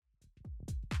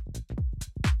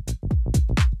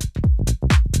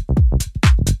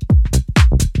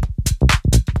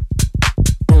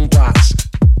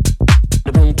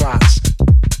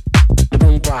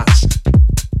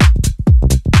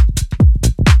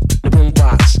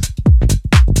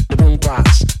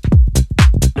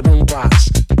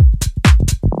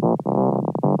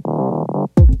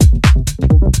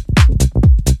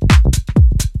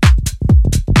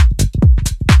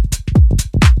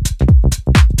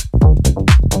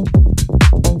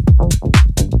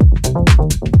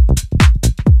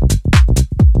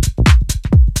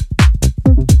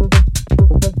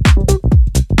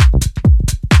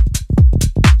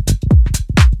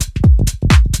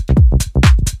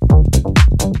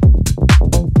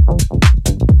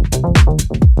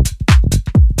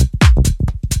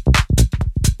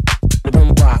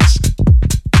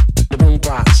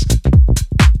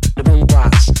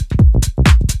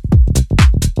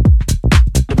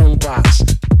boombox,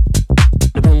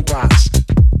 the boombox,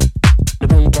 the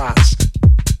boombox,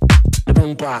 the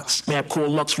boombox. Mad cool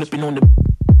Lux flipping on the.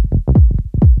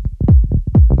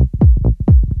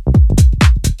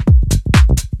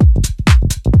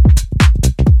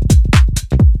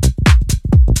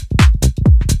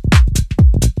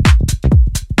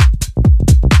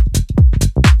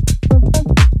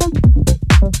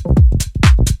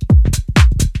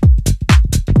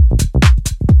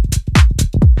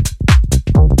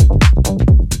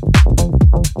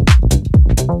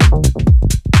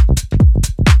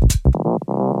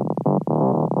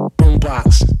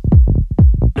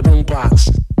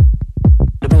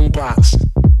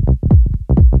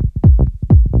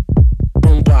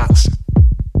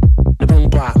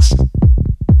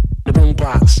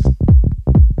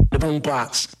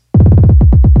 Boombox.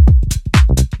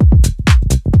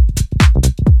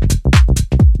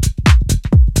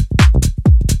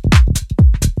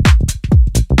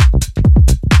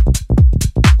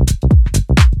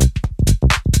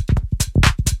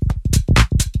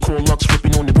 Cool Lux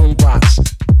ripping on the boombox.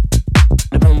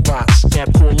 The boombox. Yeah,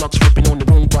 cool Lux ripping on the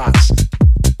boombox.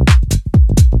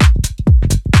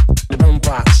 The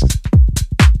boombox.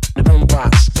 The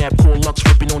boombox. Yeah, cool Lux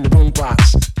ripping on the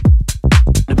boombox.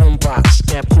 The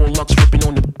boombox, yeah, cool Lux ripping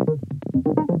on the. The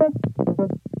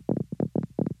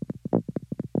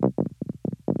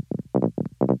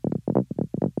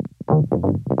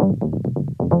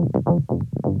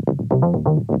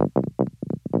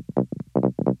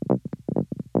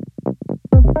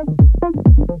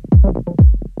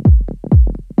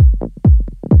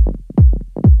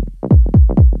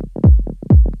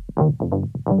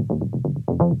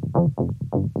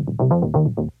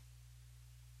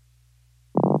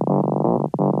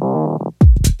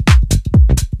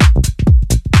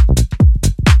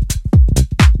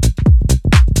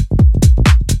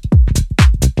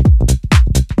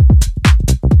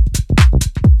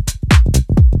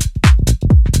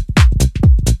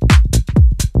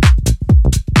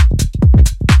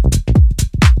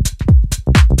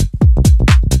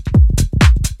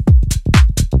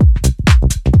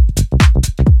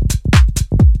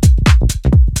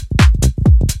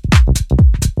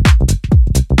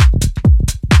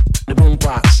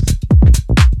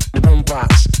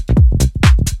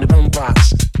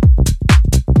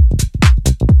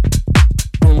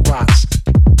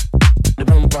boombox,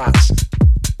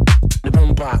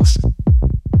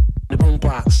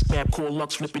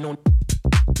 flipping on.